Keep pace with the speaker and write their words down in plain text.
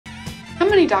How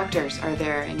many doctors are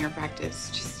there in your practice?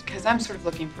 Just because I'm sort of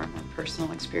looking for a more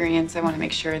personal experience. I want to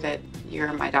make sure that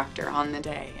you're my doctor on the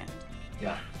day.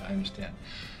 Yeah, I understand.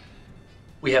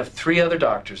 We have 3 other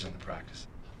doctors in the practice.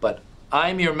 But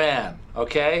I'm your man,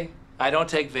 okay? I don't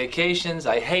take vacations.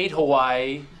 I hate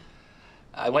Hawaii.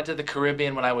 I went to the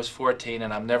Caribbean when I was 14,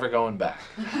 and I'm never going back.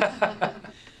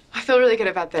 I feel really good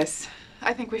about this.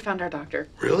 I think we found our doctor.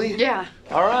 Really? Yeah.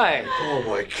 All right. Oh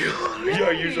my God. Yeah,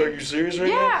 are you serious right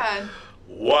now? Yeah.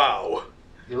 Wow.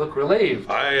 You look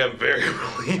relieved. I am very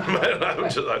relieved, man.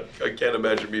 I can't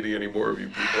imagine meeting any more of you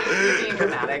people. You're being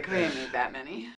dramatic. We didn't need that many.